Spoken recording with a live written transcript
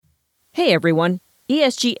Hey everyone,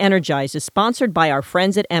 ESG Energized is sponsored by our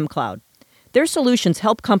friends at mCloud. Their solutions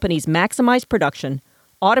help companies maximize production,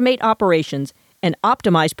 automate operations, and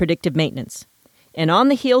optimize predictive maintenance. And on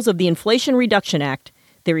the heels of the Inflation Reduction Act,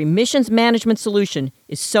 their emissions management solution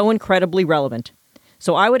is so incredibly relevant.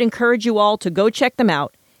 So I would encourage you all to go check them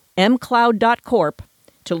out, mcloud.corp,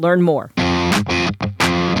 to learn more.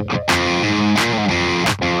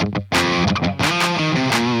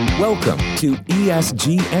 Welcome to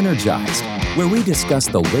ESG Energized, where we discuss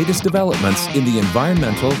the latest developments in the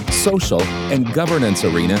environmental, social, and governance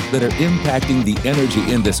arena that are impacting the energy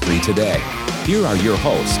industry today. Here are your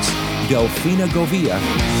hosts, Delfina Govia.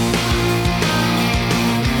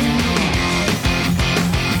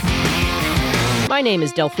 My name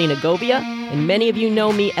is Delfina Govia, and many of you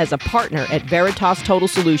know me as a partner at Veritas Total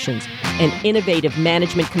Solutions, an innovative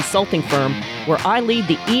management consulting firm where I lead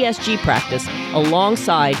the ESG practice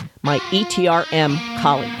alongside my ETRM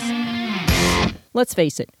colleagues. Let's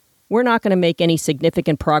face it, we're not going to make any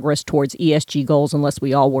significant progress towards ESG goals unless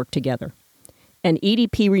we all work together. And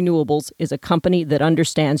EDP Renewables is a company that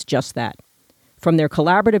understands just that. From their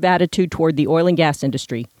collaborative attitude toward the oil and gas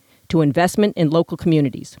industry to investment in local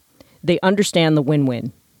communities, they understand the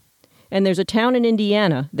win-win. And there's a town in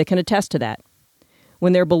Indiana that can attest to that.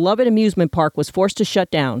 When their beloved amusement park was forced to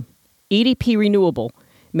shut down, EDP Renewable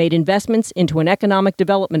made investments into an economic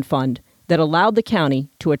development fund that allowed the county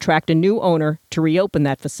to attract a new owner to reopen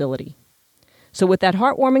that facility. So with that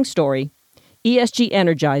heartwarming story, ESG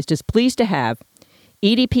Energized is pleased to have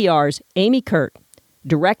EDPR's Amy Kurt,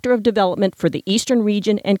 Director of Development for the Eastern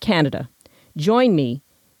Region and Canada, join me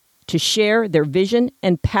to share their vision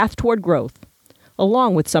and path toward growth,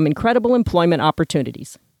 along with some incredible employment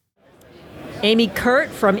opportunities. Amy Kurt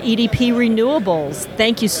from EDP Renewables,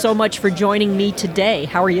 thank you so much for joining me today.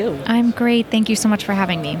 How are you? I'm great. Thank you so much for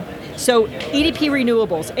having me. So, EDP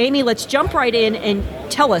Renewables. Amy, let's jump right in and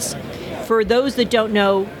tell us, for those that don't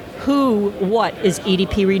know, what is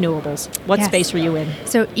EDP Renewables? What space are you in?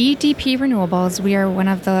 So EDP Renewables, we are one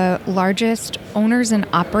of the largest owners and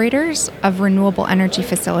operators of renewable energy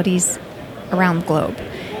facilities around the globe.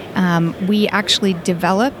 We actually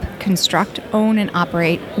develop, construct, own, and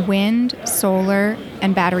operate wind, solar,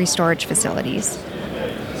 and battery storage facilities.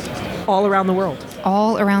 All around the world?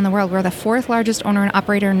 All around the world. We're the fourth largest owner and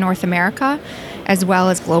operator in North America, as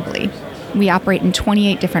well as globally. We operate in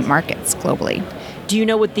 28 different markets globally. Do you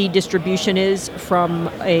know what the distribution is from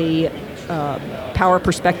a power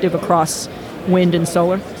perspective across wind and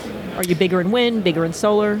solar? Are you bigger in wind, bigger in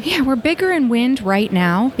solar? Yeah, we're bigger in wind right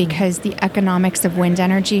now because the economics of wind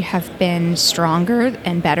energy have been stronger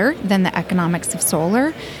and better than the economics of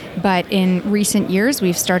solar. But in recent years,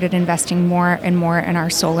 we've started investing more and more in our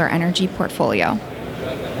solar energy portfolio.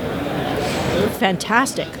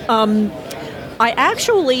 Fantastic. I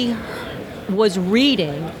actually was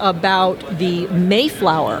reading about the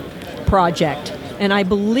Mayflower project, and I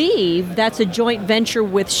believe that's a joint venture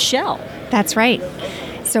with Shell. That's right.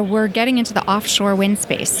 So we're getting into the offshore wind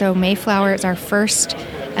space. So Mayflower is our first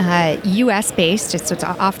U.S.-based, it's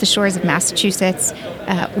off the shores of Massachusetts,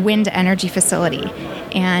 wind energy facility.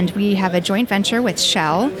 And we have a joint venture with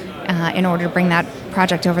Shell in order to bring that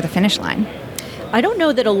project over the finish line. I don't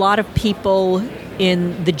know that a lot of people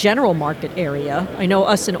in the general market area, I know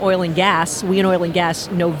us in oil and gas, we in oil and gas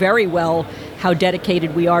know very well how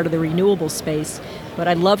dedicated we are to the renewable space. But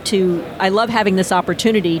I love having this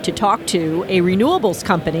opportunity to talk to a renewables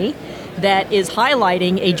company that is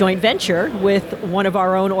highlighting a joint venture with one of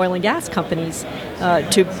our own oil and gas companies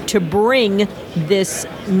to bring this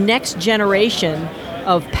next generation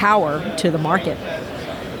of power to the market.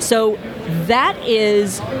 So that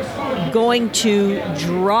is going to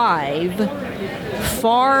drive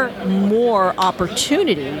far more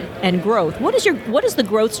opportunity and growth. What is the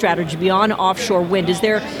growth strategy beyond offshore wind? Is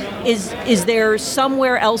there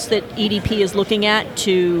somewhere else that EDP is looking at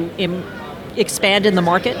to expand in the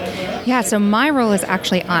market? Yeah, so my role is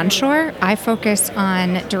actually onshore. I focus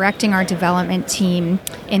on directing our development team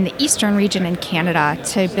in the Eastern region in Canada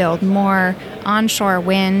to build more onshore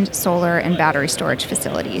wind, solar, and battery storage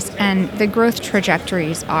facilities. And the growth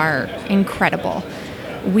trajectories are incredible.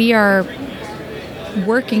 We are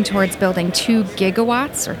working towards building 2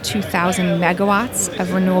 gigawatts or 2,000 megawatts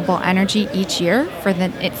of renewable energy each year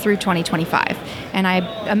through 2025. And I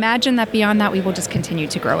imagine that beyond that, we will just continue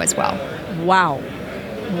to grow as well. Wow.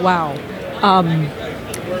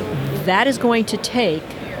 That is going to take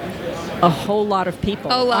A whole lot of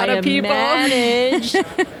people. A lot of people. Managed.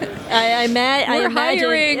 We're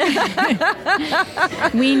hiring.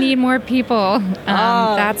 We need more people.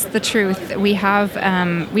 That's the truth. We have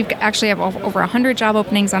actually have over 100 job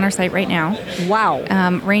openings on our site right now. Wow.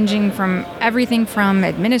 Ranging from everything from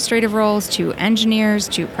administrative roles to engineers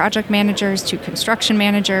to project managers to construction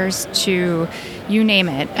managers to you name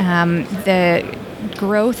it. The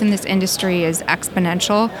growth in this industry is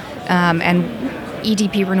exponential, and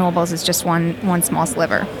EDP Renewables is just one small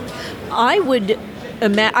sliver.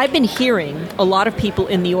 I've been hearing a lot of people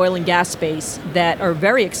in the oil and gas space that are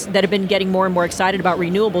that have been getting more and more excited about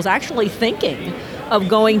renewables, actually thinking of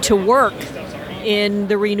going to work in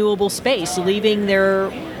the renewable space, leaving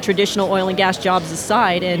their traditional oil and gas jobs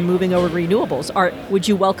aside and moving over to renewables. Would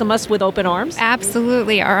you welcome us with open arms?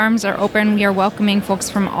 Absolutely. Our arms are open. We are welcoming folks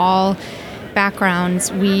from all backgrounds.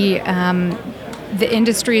 The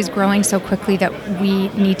industry is growing so quickly that we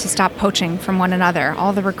need to stop poaching from one another.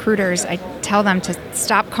 All the recruiters, I tell them to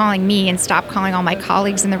stop calling me and stop calling all my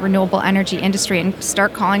colleagues in the renewable energy industry and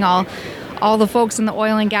start calling all the folks in the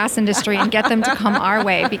oil and gas industry and get them to come our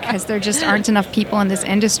way, because there just aren't enough people in this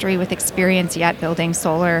industry with experience yet building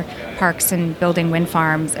solar parks and building wind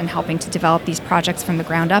farms and helping to develop these projects from the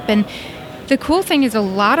ground up. And the cool thing is a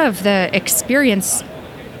lot of the experience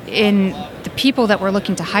in the people that we're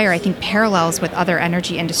looking to hire, I think, parallels with other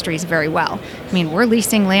energy industries very well. I mean, we're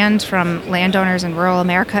leasing land from landowners in rural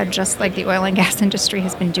America, just like the oil and gas industry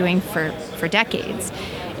has been doing for decades.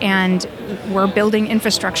 And we're building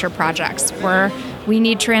infrastructure projects where we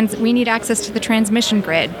need access to the transmission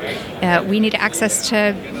grid. We need access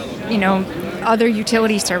to, other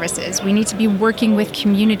utility services. We need to be working with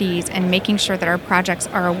communities and making sure that our projects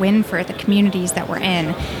are a win for the communities that we're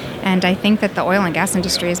in. And I think that the oil and gas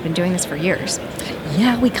industry has been doing this for years.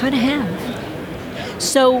 Yeah, we kind of have.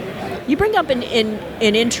 So you bring up an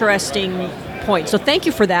interesting point. So thank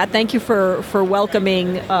you for that. Thank you for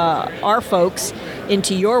welcoming our folks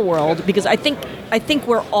into your world, because I think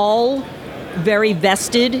we're all very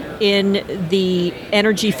vested in the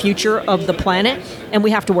energy future of the planet, and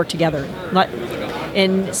we have to work together.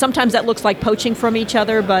 And sometimes that looks like poaching from each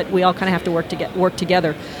other, but we all kind of have to work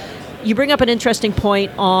together. You bring up an interesting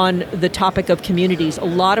point on the topic of communities. A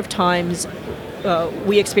lot of times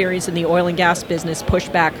we experience in the oil and gas business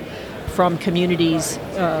pushback from communities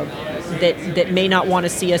that may not want to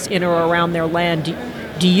see us in or around their land.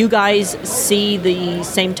 Do you guys see the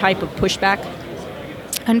same type of pushback?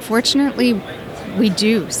 Unfortunately, we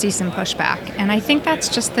do see some pushback, and I think that's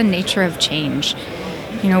just the nature of change.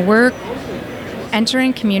 We're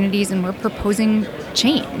entering communities and we're proposing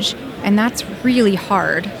change, and that's really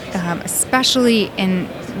hard, especially in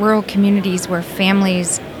rural communities where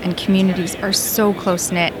families and communities are so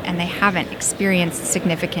close-knit and they haven't experienced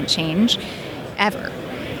significant change ever.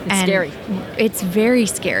 It's scary. It's very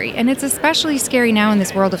scary. And it's especially scary now in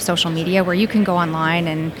this world of social media, where you can go online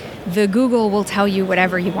and the Google will tell you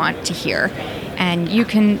whatever you want to hear. And you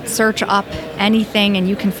can search up anything and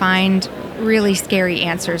you can find really scary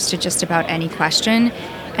answers to just about any question.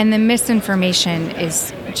 And the misinformation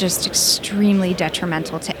is just extremely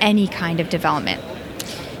detrimental to any kind of development.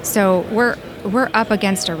 So we're up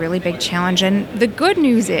against a really big challenge. And the good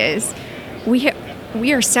news is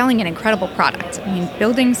we are selling an incredible product. I mean,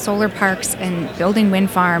 building solar parks and building wind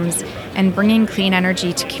farms and bringing clean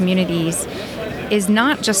energy to communities is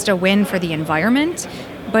not just a win for the environment,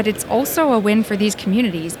 but it's also a win for these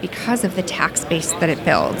communities because of the tax base that it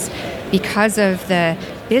builds, because of the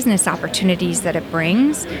business opportunities that it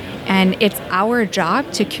brings. And it's our job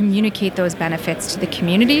to communicate those benefits to the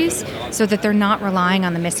communities so that they're not relying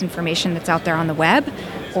on the misinformation that's out there on the web,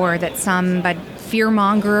 or that some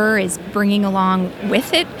fearmonger is bringing along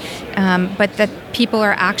with it, but that people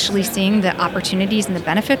are actually seeing the opportunities and the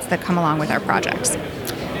benefits that come along with our projects.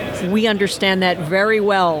 We understand that very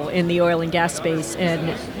well in the oil and gas space and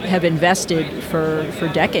have invested for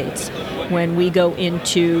decades. When we go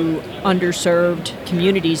into underserved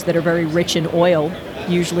communities that are very rich in oil,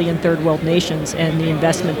 usually in third world nations, and the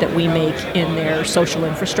investment that we make in their social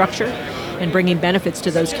infrastructure and bringing benefits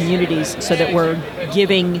to those communities so that we're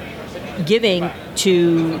giving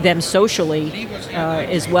to them socially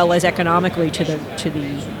as well as economically to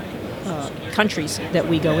the countries that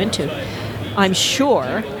we go into. I'm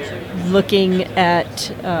sure, looking at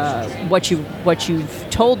what you've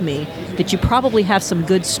told me, that you probably have some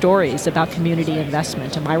good stories about community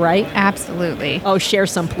investment. Am I right? Absolutely. Oh, share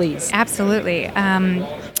some, please. Absolutely.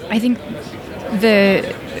 I think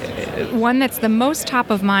the one that's the most top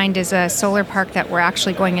of mind is a solar park that we're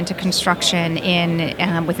actually going into construction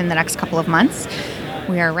in within the next couple of months.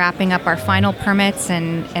 We are wrapping up our final permits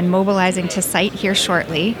and mobilizing to site here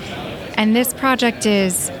shortly. And this project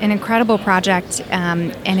is an incredible project,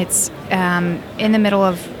 and it's in the middle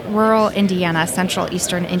of rural Indiana, central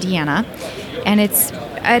eastern Indiana. And it's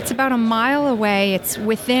about a mile away. It's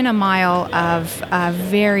within a mile of a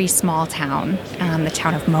very small town, the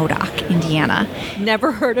town of Modoc, Indiana.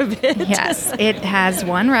 Never heard of it. Yes, it has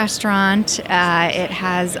one restaurant. It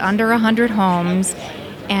has under 100 homes.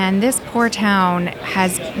 And this poor town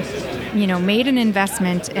has, made an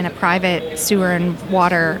investment in a private sewer and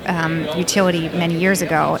water utility many years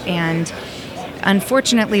ago. And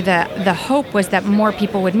unfortunately, the hope was that more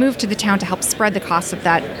people would move to the town to help spread the cost of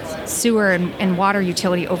that sewer and water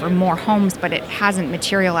utility over more homes, but it hasn't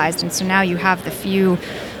materialized. And so now you have the few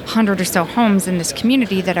hundred or so homes in this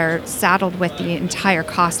community that are saddled with the entire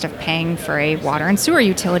cost of paying for a water and sewer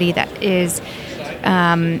utility that is,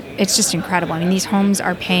 it's just incredible. I mean, these homes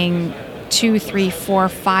are paying $200, $300,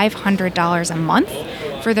 $400, $500 a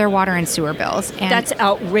month for their water and sewer bills. And that's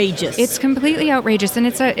outrageous. It's completely outrageous, and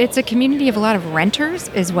it's a community of a lot of renters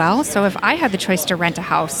as well. So if I had the choice to rent a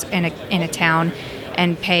house in a town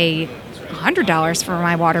and pay $100 for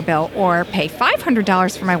my water bill or pay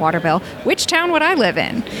 $500 for my water bill, which town would I live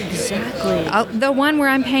in? Exactly. The one where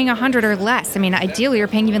I'm paying $100 or less. I mean, ideally, you're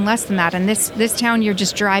paying even less than that. And this town, you're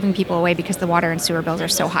just driving people away because the water and sewer bills are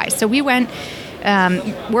so high. So we went.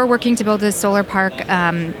 We're working to build a solar park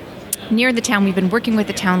near the town. We've been working with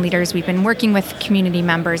the town leaders. We've been working with community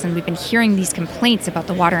members, and we've been hearing these complaints about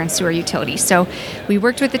the water and sewer utility. So we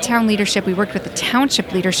worked with the town leadership, we worked with the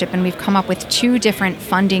township leadership, and we've come up with 2 different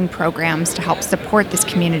funding programs to help support this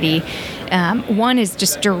community. One is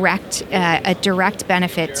just a direct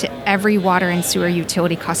benefit to every water and sewer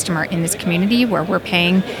utility customer in this community, where we're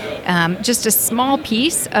paying just a small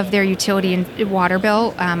piece of their utility and water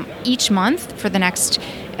bill each month for the next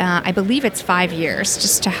I believe it's 5 years,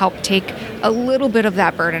 just to help take a little bit of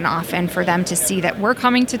that burden off and for them to see that we're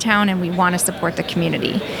coming to town and we want to support the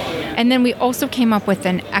community. And then we also came up with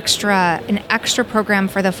an extra program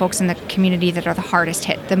for the folks in the community that are the hardest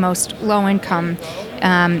hit, the most low-income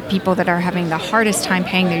people that are having the hardest time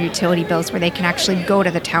paying their utility bills, where they can actually go to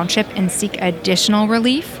the township and seek additional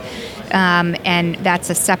relief. And that's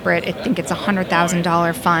a separate, I think it's a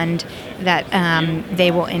 $100,000 fund that they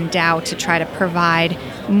will endow to try to provide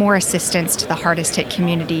more assistance to the hardest hit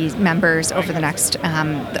community members over the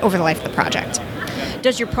life of the project.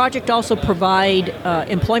 Does your project also provide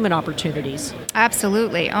employment opportunities?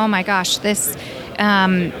 Absolutely. Oh my gosh, this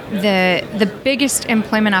the biggest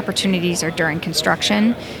employment opportunities are during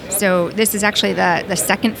construction. So this is actually the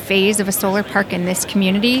second phase of a solar park in this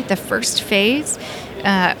community. The first phase,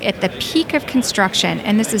 at the peak of construction,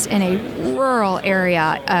 and this is in a rural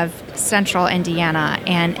area of central Indiana,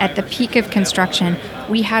 and at the peak of construction,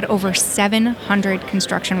 we had over 700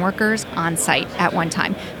 construction workers on site at one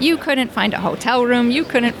time. You couldn't find a hotel room, you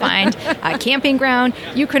couldn't find a camping ground,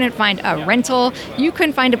 you couldn't find a rental, you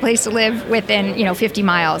couldn't find a place to live within 50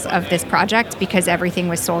 miles of this project, because everything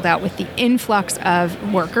was sold out with the influx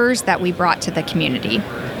of workers that we brought to the community.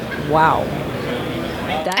 Wow.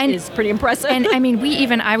 That is pretty impressive. And I mean,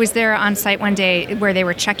 I was there on site one day where they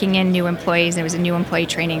were checking in new employees. It was a new employee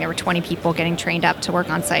training. There were 20 people getting trained up to work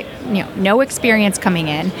on site, no experience coming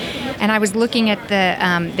in. And I was looking at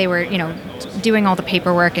they were, doing all the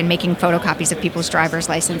paperwork and making photocopies of people's driver's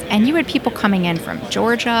license. And you had people coming in from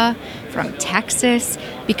Georgia, from Texas,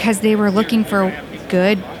 because they were looking for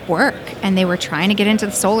good work and they were trying to get into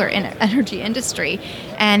the solar energy industry.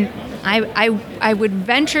 And I would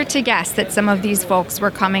venture to guess that some of these folks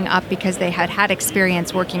were coming up because they had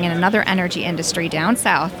experience working in another energy industry down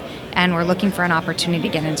south and were looking for an opportunity to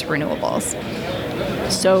get into renewables.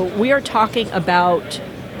 So we are talking about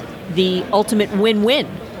the ultimate win-win,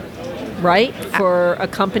 right, for a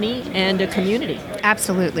company and a community.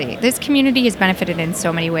 Absolutely. This community has benefited in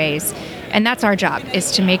so many ways, and that's our job,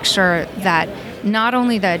 is to make sure that not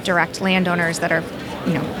only the direct landowners that are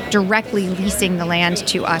directly leasing the land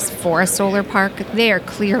to us for a solar park, they are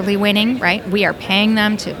clearly winning, right? We are paying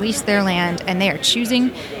them to lease their land, and they are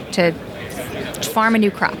choosing to farm a new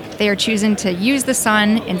crop. They are choosing to use the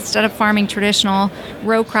sun instead of farming traditional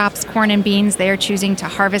row crops, corn and beans. They are choosing to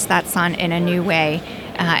harvest that sun in a new way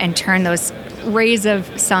and turn those rays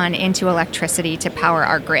of sun into electricity to power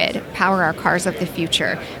our grid, power our cars of the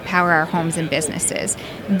future, power our homes and businesses.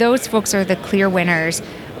 Those folks are the clear winners.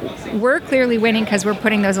 We're clearly winning because we're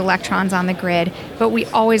putting those electrons on the grid, but we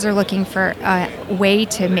always are looking for a way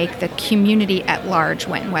to make the community at large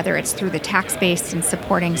win, whether it's through the tax base and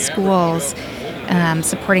supporting schools,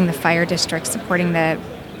 supporting the fire district, supporting the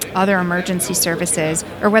other emergency services,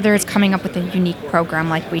 or whether it's coming up with a unique program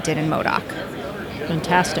like we did in Modoc.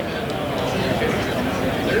 Fantastic.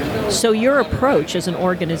 So your approach as an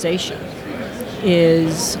organization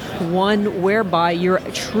is one whereby you're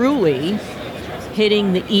truly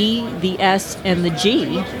hitting the E, the S, and the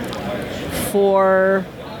G for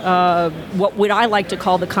what would I like to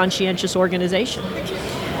call the conscientious organization.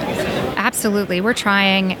 Absolutely. We're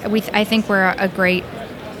trying. I think we're a great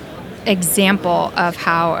example of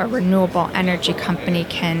how a renewable energy company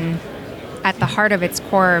can, at the heart of its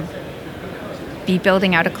core, be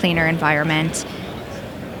building out a cleaner environment,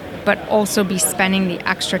 but also be spending the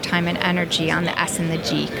extra time and energy on the S and the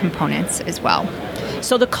G components as well.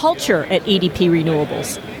 So the culture at EDP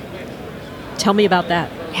Renewables, tell me about that.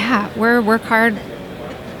 Yeah, we're work hard,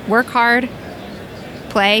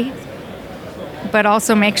 play, but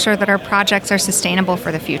also make sure that our projects are sustainable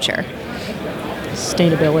for the future.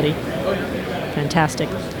 Sustainability. Fantastic.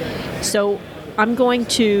 So I'm going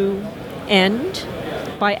to end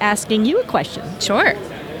by asking you a question. Sure.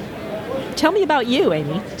 Tell me about you,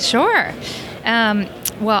 Amy. Sure.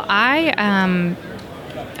 Well, I'm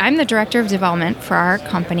the director of development for our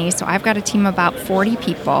company, so I've got a team of about 40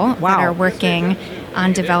 people that are working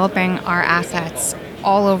on developing our assets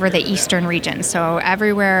all over the eastern region. So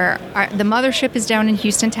everywhere, the mothership is down in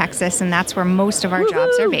Houston, Texas, and that's where most of our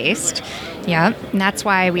jobs are based. Yeah, and that's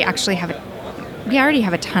why we actually we already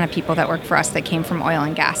have a ton of people that work for us that came from oil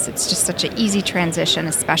and gas. It's just such an easy transition,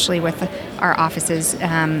 especially with our offices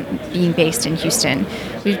being based in Houston.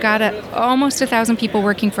 We've got almost 1,000 people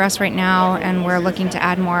working for us right now, and we're looking to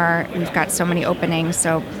add more. We've got so many openings,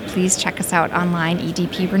 so please check us out online,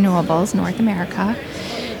 EDP Renewables, North America.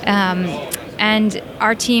 And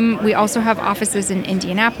our team, we also have offices in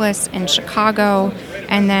Indianapolis and Chicago,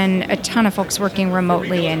 and then a ton of folks working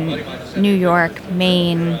remotely in New York,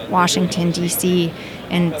 Maine, Washington, D.C.,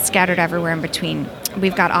 and scattered everywhere in between.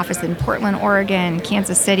 We've got offices in Portland, Oregon,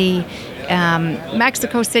 Kansas City,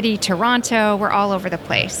 Mexico City, Toronto. We're all over the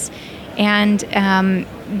place. And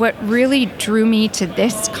what really drew me to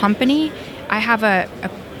this company, I have a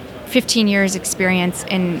 15 years experience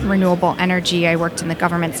in renewable energy. I worked in the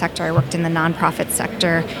government sector. I worked in the nonprofit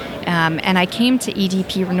sector. And I came to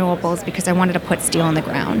EDP Renewables because I wanted to put steel in the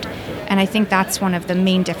ground. And I think that's one of the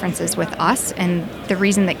main differences with us. And the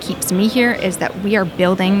reason that keeps me here is that we are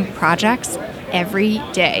building projects every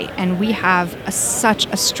day. And we have such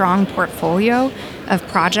a strong portfolio of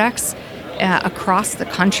projects across the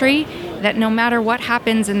country that no matter what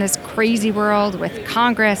happens in this crazy world with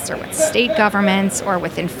Congress or with state governments or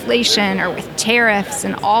with inflation or with tariffs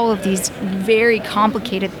and all of these very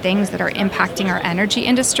complicated things that are impacting our energy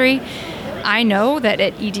industry, I know that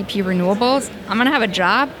at EDP Renewables, I'm going to have a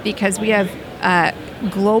job because we have a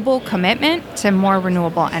global commitment to more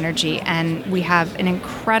renewable energy, and we have an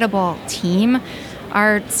incredible team.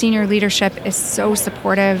 Our senior leadership is so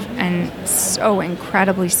supportive and so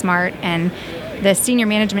incredibly smart, and the senior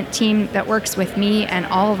management team that works with me and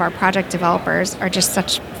all of our project developers are just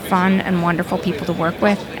such fun and wonderful people to work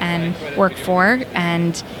with and work for.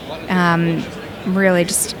 And really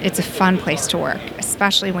just, it's a fun place to work,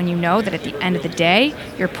 especially when you know that at the end of the day,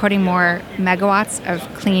 you're putting more megawatts of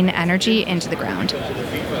clean energy into the ground.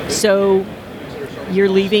 So you're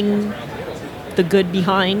leaving the good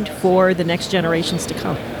behind for the next generations to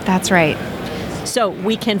come. That's right. So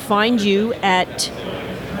we can find you at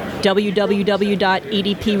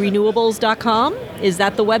www.edprenewables.com. Is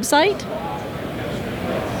that the website?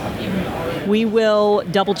 We will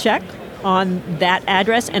double check on that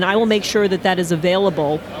address, and I will make sure that that is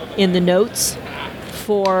available in the notes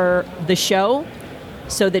for the show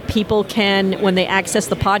so that people can, when they access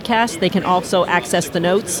the podcast, they can also access the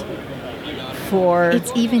notes.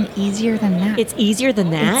 It's even easier than that. It's easier than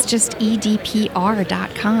that? It's just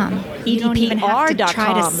edpr.com. EDPR.com. You don't even have to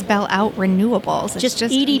try to spell out renewables. It's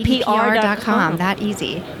just edpr.com. That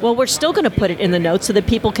easy. Well, we're still going to put it in the notes so that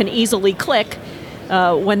people can easily click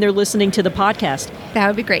when they're listening to the podcast. That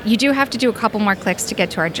would be great. You do have to do a couple more clicks to get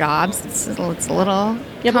to our jobs. It's a little cumbersome.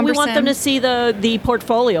 But we want them to see the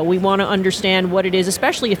portfolio. We want to understand what it is,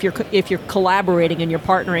 especially if you're collaborating and you're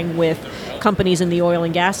partnering with companies in the oil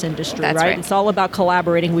and gas industry. That's right? It's all about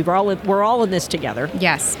collaborating. We're all in this together.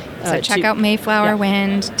 Yes. So check out Mayflower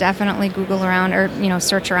Wind. Definitely Google around or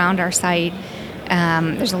search around our site.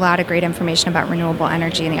 There's a lot of great information about renewable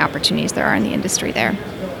energy and the opportunities there are in the industry there.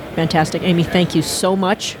 Fantastic. Amy, thank you so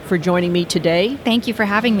much for joining me today. Thank you for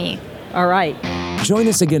having me. All right. Join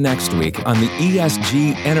us again next week on the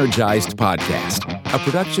ESG Energized podcast, a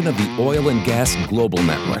production of the Oil and Gas Global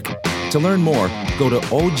Network. To learn more, go to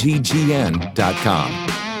oggn.com.